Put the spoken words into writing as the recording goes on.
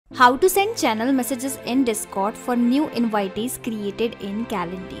How to send channel messages in Discord for new invitees created in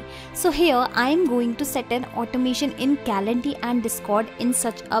Calendly. So here I am going to set an automation in Calendly and Discord in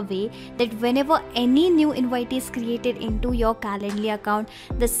such a way that whenever any new invitee is created into your Calendly account,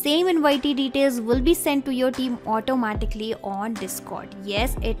 the same invitee details will be sent to your team automatically on Discord.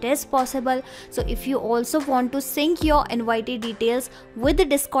 Yes, it is possible. So if you also want to sync your invitee details with the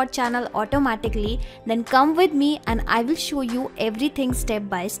Discord channel automatically, then come with me and I will show you everything step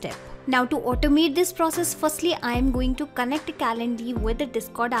by step. Now to automate this process, firstly I am going to connect Calendly with the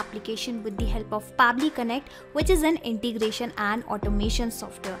Discord application with the help of Pabbly Connect, which is an integration and automation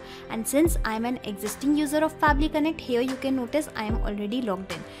software. And since I am an existing user of Pabbly Connect, here you can notice I am already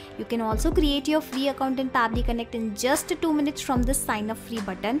logged in. You can also create your free account in Pabbly Connect in just 2 minutes from this sign up free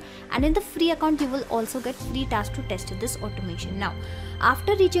button, and in the free account you will also get free tasks to test this automation. Now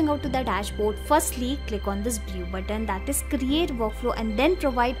after reaching out to the dashboard, firstly click on this blue button, that is create workflow, and then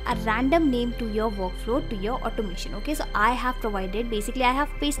provide a random name to your workflow, to your automation. Okay, so I have provided, basically I have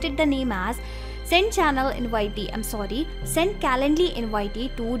pasted the name as send Calendly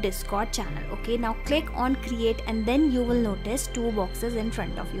invitee to Discord channel. Okay, now click on create and then you will notice 2 boxes in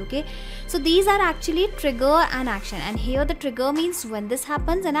front of you. Okay, so these are actually trigger and action, and here the trigger means when this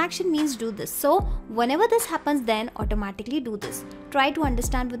happens and action means do this. So whenever this happens, then automatically do this. Try to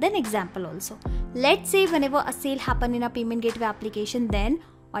understand with an example also. Let's say whenever a sale happen in a payment gateway application, then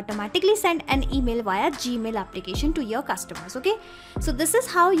automatically send an email via Gmail application to your customers. Okay, so this is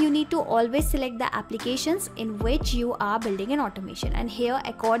how you need to always select the applications in which you are building an automation. And here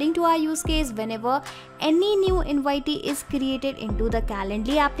according to our use case, whenever any new invitee is created into the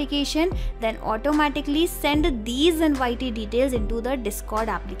Calendly application, then automatically send these invitee details into the Discord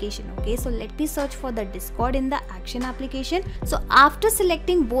application. Okay, so let me search for the Discord in the action application. So after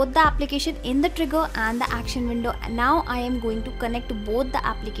selecting both the application in the trigger and the action window, now I am going to connect both the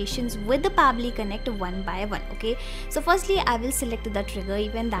applications with the Pabbly Connect one by one. Okay, so firstly I will select the trigger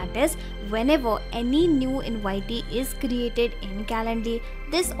event, that is whenever any new invitee is created in Calendly,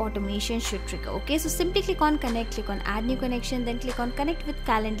 this automation should trigger. Okay, so simply click on connect, click on add new connection, then click on connect with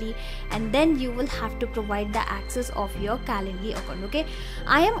Calendly, and then you will have to provide the access of your Calendly account. Okay,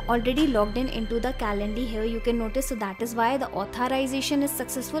 I am already logged in into the Calendly, here you can notice, so that is why the authorization is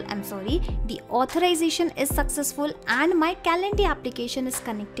successful. The authorization is successful and my Calendly application is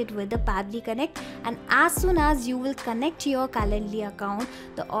connected with the Pabbly Connect. And as soon as you will connect your Calendly account,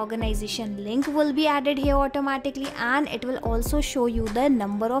 the organization link will be added here automatically, and it will also show you the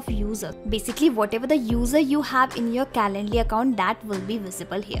number of users. Basically whatever the user you have in your Calendly account, that will be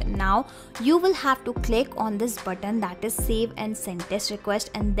visible here. Now you will have to click on this button, that is save and send test request,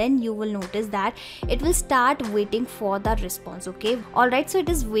 and then you will notice that it will start waiting for the response. Okay, alright, so it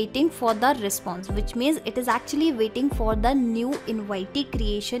is waiting for the response, which means it is actually waiting for the new invitee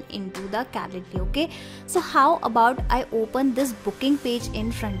creation into the Calendly. Okay, so how about I open this booking page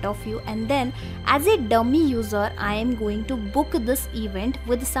in front of you, and then as a dummy user I am going to book this event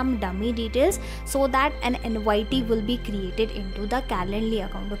with some dummy details so that an invitee will be created into the Calendly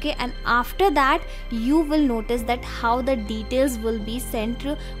account. Okay, and after that you will notice that how the details will be sent,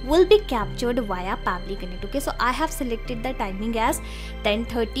 will be captured via Pabbly Connect. Okay, so I have selected the timing as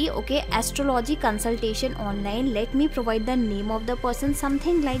 10:30. Okay, astrology consultation online. Let me provide the name of the person,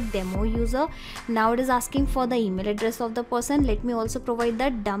 something like demo user. Now it is asking for the email address of the person. Let me also provide the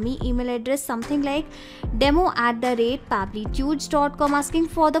dummy email address, something like demo@pabblytudes.com, asking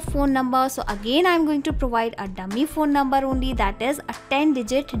for the phone number. So again I am going to provide a dummy phone number only, that is a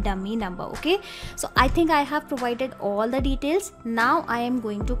 10-digit dummy number. Okay, so I think I have provided all the details. Now I am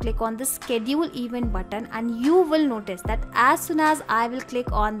going to click on the schedule event button, and you will notice that as soon as I will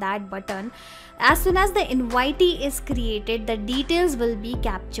click on that button, as soon as the invitee is created, the details will be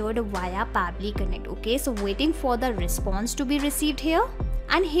captured via Pabbly Connect. Okay, so waiting for the response to be received here,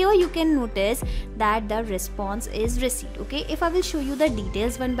 and here you can notice that the response is received. Okay, if I will show you the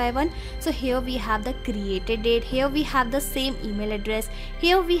details one by one, so here we have the created date, here we have the same email address,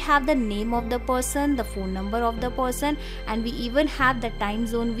 here we have the name of the person, the phone number of the person, and we even have the time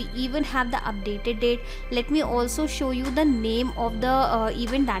zone, we even have the updated date. Let me also show you the name of the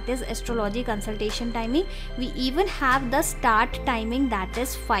event, that is astrology consultation timing. We even have the start timing, that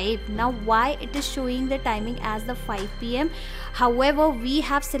is 5. Now why it is showing the timing as the 5 p.m. However, we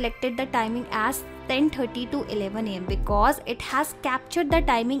have selected the timing as 10:30 to 11 am because it has captured the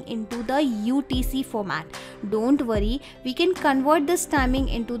timing into the UTC format. Don't worry, we can convert this timing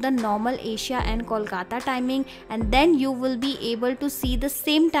into the normal Asia and Kolkata timing, and then you will be able to see the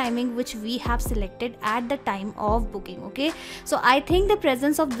same timing which we have selected at the time of booking. Okay, so I think the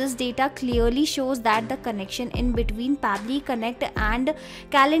presence of this data clearly shows that the connection in between Pabbly Connect and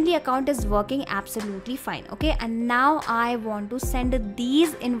Calendly account is working absolutely fine. Okay, and now I want to send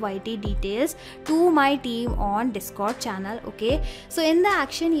these invitee details to my team on Discord channel. Okay, so in the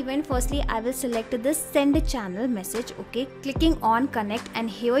action event, firstly I will select this send channel message. Okay, clicking on connect, and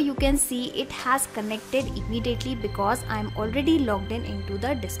here you can see it has connected immediately because I'm already logged in into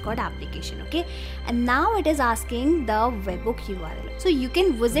the Discord application. Okay, and now it is asking the webhook URL, so you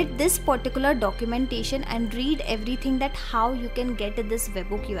can visit this particular documentation and read everything that how you can get this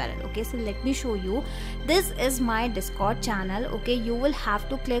webhook URL. Okay, so let me show you. This is my Discord channel. Okay, you will have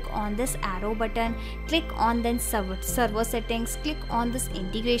to click on this arrow button, click on then server settings, click on this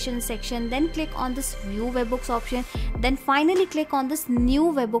integration section, then click on this view webhooks option, then finally click on this new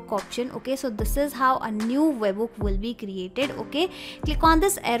webhook option. Okay, so this is how a new webhook will be created. Okay, click on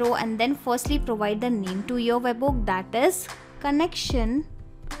this arrow and then firstly provide the name to your webhook, that is connection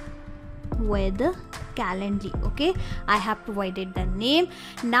with Calendly. Okay, I have provided the name.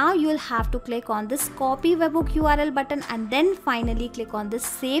 Now you will have to click on this copy webhook URL button and then finally click on this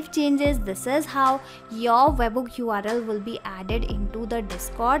save changes. This is how your webhook URL will be added into the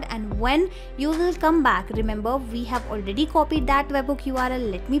Discord, and when you will come back, remember we have already copied that webhook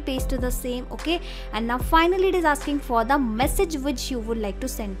URL. Let me paste the same. Okay, and now finally it is asking for the message which you would like to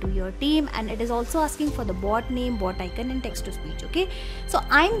send to your team, and it is also asking for the bot name, bot icon and text to speech. Okay, so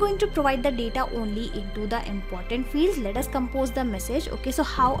I'm going to provide the data only into the important fields. Let us compose the message. Okay, so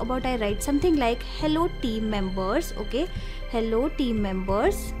how about I write something like hello team members. Okay, hello team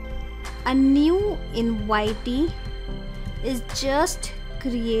members, a new invitee is just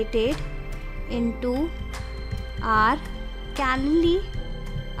created into our Calendly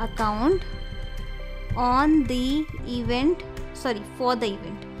account on the event,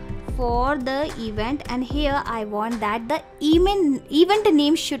 for the event, and here I want that the event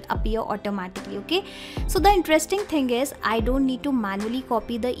name should appear automatically. Okay, so the interesting thing is I don't need to manually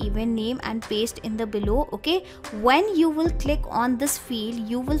copy the event name and paste in the below. Okay, when you will click on this field,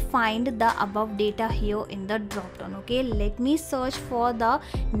 you will find the above data here in the drop down. Okay, let me search for the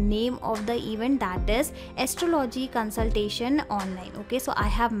name of the event, that is astrology consultation online. Okay, so I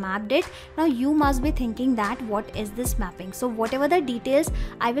have mapped it. Now you must be thinking that what is this mapping? So whatever the details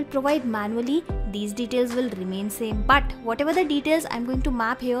I will provide manually, these details will remain same, but whatever the details I'm going to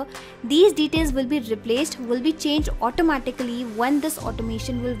map here, these details will be replaced, will be changed automatically when this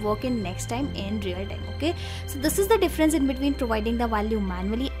automation will work in next time in real time. Okay, so this is the difference in between providing the value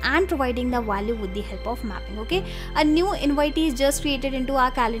manually and providing the value with the help of mapping. Okay, a new invitee is just created into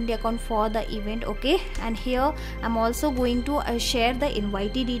our Calendly account for the event. Okay, and here I'm also going to share the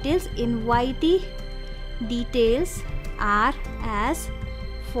invitee details. Invitee details are as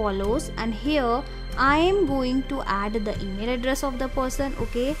follows, and here I am going to add the email address of the person.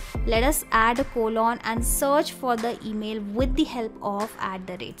 Okay, let us add a colon and search for the email with the help of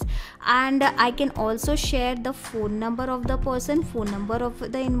 @, and I can also share the phone number of the person, phone number of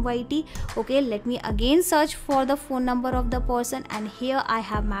the invitee. Okay, let me again search for the phone number of the person, and here I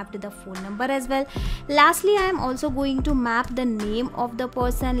have mapped the phone number as well. Lastly, I am also going to map the name of the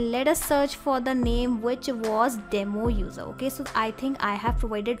person. Let us search for the name which was demo user. Okay, so I think I have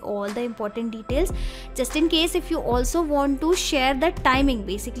provided all the important details. Just in case if you also want to share the timing,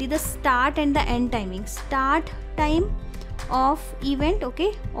 basically the start and the end timing, start time of event.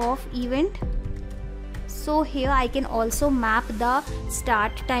 Okay, of event. So here I can also map the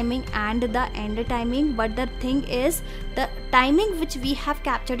start timing and the end timing, but the thing is the timing which we have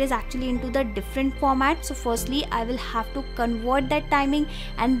captured is actually into the different format. So firstly I will have to convert that timing,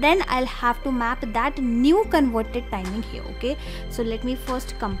 and then I'll have to map that new converted timing here. Okay, so let me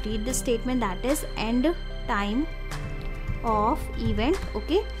first complete this statement, that is end time of event.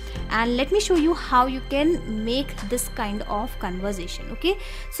 Okay, and let me show you how you can make this kind of conversation. Okay,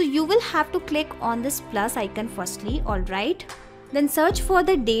 so you will have to click on this plus icon firstly. All right, then search for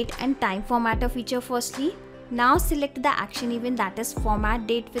the date and time formatter feature firstly. Now select the action event, that is format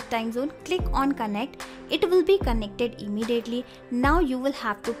date with time zone. Click on connect. It will be connected immediately. Now you will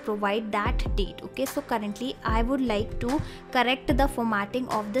have to provide that date. Okay, so currently I would like to correct the formatting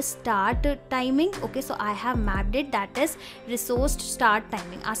of the start timing. Okay, so I have mapped it, that is resourced start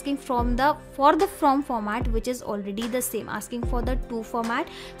timing, asking from the from format which is already the same, asking for the to format.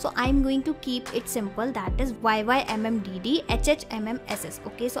 So I'm going to keep it simple, that is YYMMDD HHMMSS.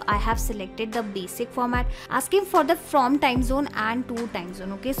 Okay, so I have selected the basic format, asking for the from time zone and to time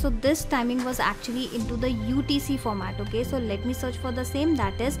zone. Okay, so this timing was actually into the UTC format. Okay, so let me search for the same,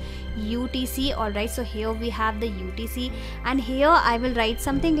 that is UTC. Alright, so here we have the UTC, and here I will write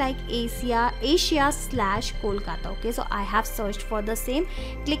something like Asia / Kolkata. Okay, so I have searched for the same,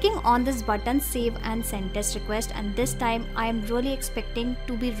 clicking on this button save and send test request, and this time I am really expecting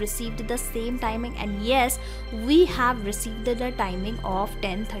to be received the same timing, and yes, we have received the timing of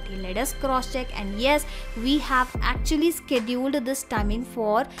 10:30. Let us cross check, and yes, we have actually scheduled this timing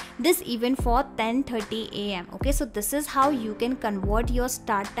for this event for 10:30 AM. Okay, so this is how you can convert your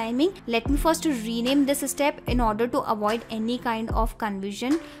start timing. Let me first rename this step in order to avoid any kind of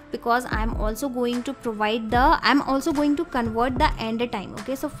confusion, because I'm also going to convert the end time.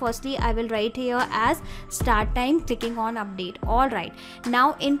 Okay, so firstly I will write here as start time, clicking on update. Alright,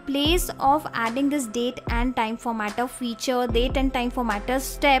 now in place of adding this date and time formatter feature, date and time formatter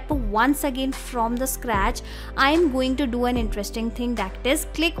step once again from the scratch, I am going to do an interesting thing, that is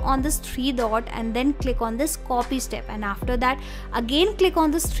click on this 3 dot and then click on this copy step, and after that again click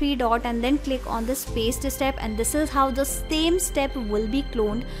on this 3 dot and then click on this paste step, and this is how the same step will be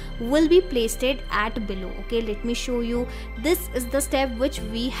cloned, will be pasted at below. Okay, let me show you. This is the step which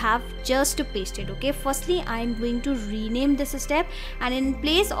we have just pasted. Okay, firstly I am going to rename this step, and in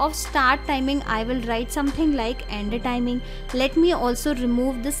place of start timing I will write something like end timing. Let me also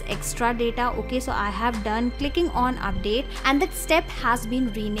remove this extra data. Okay, so I have done, clicking on update, and that step has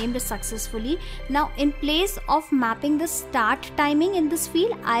been renamed successfully. Now in place of mapping the start timing in this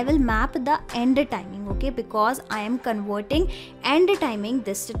field, I will map the end timing. Okay, because I am converting end timing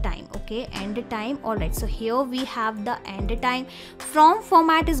this time. Okay, end time. Alright, so here we have the end time. From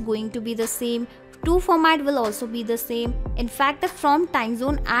format is going to be the same, to format will also be the same. In fact, the from time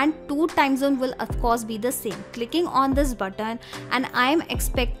zone and to time zone will of course be the same. Clicking on this button, and I am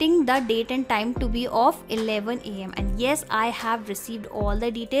expecting the date and time to be of 11 AM, and yes, I have received all the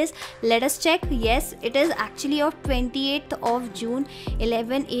details. Let us check. Yes, it is actually of 28th of June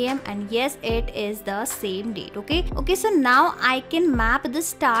 11 AM, and yes, it is the same date. Okay, so now I can map the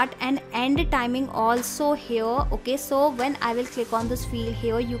start and end timing also here. Okay, so when I will click on this field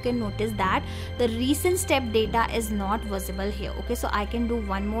here, you can notice that the recent step data is not visible here. Okay, so I can do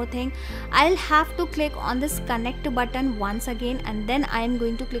one more thing. I'll have to click on this connect button once again, and then I am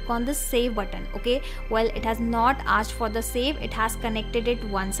going to click on the save button. Okay, well, it has not asked for the save, it has connected it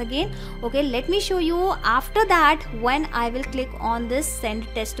once again. Okay, let me show you. After that, when I will click on this send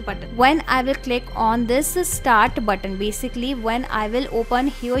test button, when I will click on this start button, basically when I will open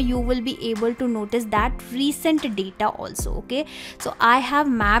here, you will be able to notice that recent data also. Okay, so I have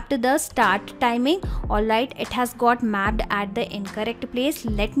mapped the start time. Alright, it has got mapped at the incorrect place.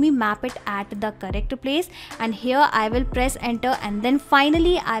 Let me map it at the correct place, and here I will press enter, and then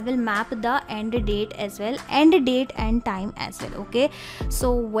finally I will map the end date as well, end date and time as well. Okay,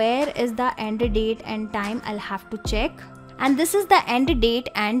 so where is the end date and time? I'll have to check. And this is the end date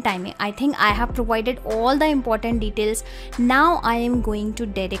and timing. I think I have provided all the important details. Now I am going to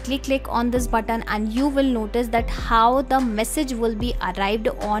directly click on this button, and you will notice that how the message will be arrived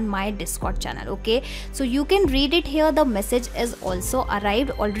on my Discord channel. Okay, so you can read it here. The message is also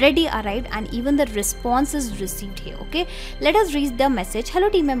already arrived, and even the response is received here. Okay, let us read the message. Hello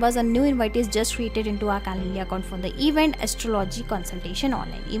team members, a new invite is just created into our Calendly account for the event Astrology Consultation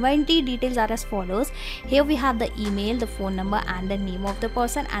Online. Invitee details are as follows. Here we have the email, the phone number and the name of the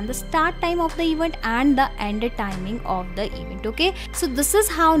person, and the start time of the event and the end timing of the event. Okay, so this is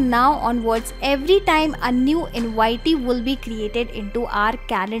how now onwards, every time a new invitee will be created into our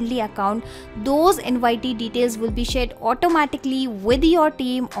Calendly account, those invitee details will be shared automatically with your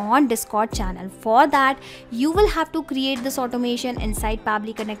team on Discord channel. For that, you will have to create this automation inside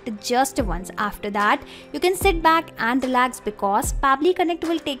Pabbly Connect just once. After that, you can sit back and relax, because Pabbly Connect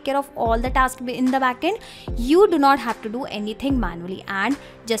will take care of all the tasks in the backend. You do not have to do anything manually. And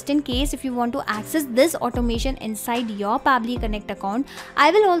just in case if you want to access this automation inside your Pabbly Connect account, I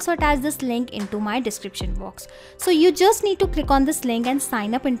will also attach this link into my description box. So you just need to click on this link and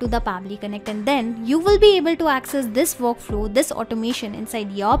sign up into the Pabbly Connect, and then you will be able to access this workflow, this automation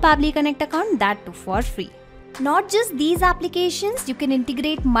inside your Pabbly Connect account, that too for free. Not just these applications, you can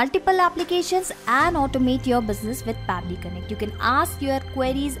integrate multiple applications and automate your business with Pabbly Connect. You can ask your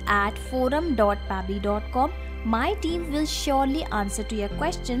queries at forum.pabbly.com. My team will surely answer to your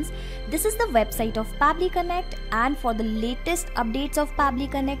questions. This is the website of Pabbly Connect, and for the latest updates of Pabbly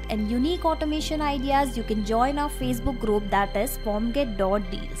Connect and unique automation ideas, you can join our Facebook group, that is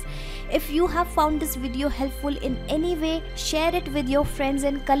formget.deals. If you have found this video helpful in any way, share it with your friends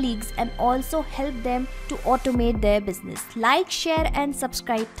and colleagues and also help them to automate their business. Like, share and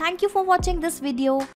subscribe. Thank you for watching this video.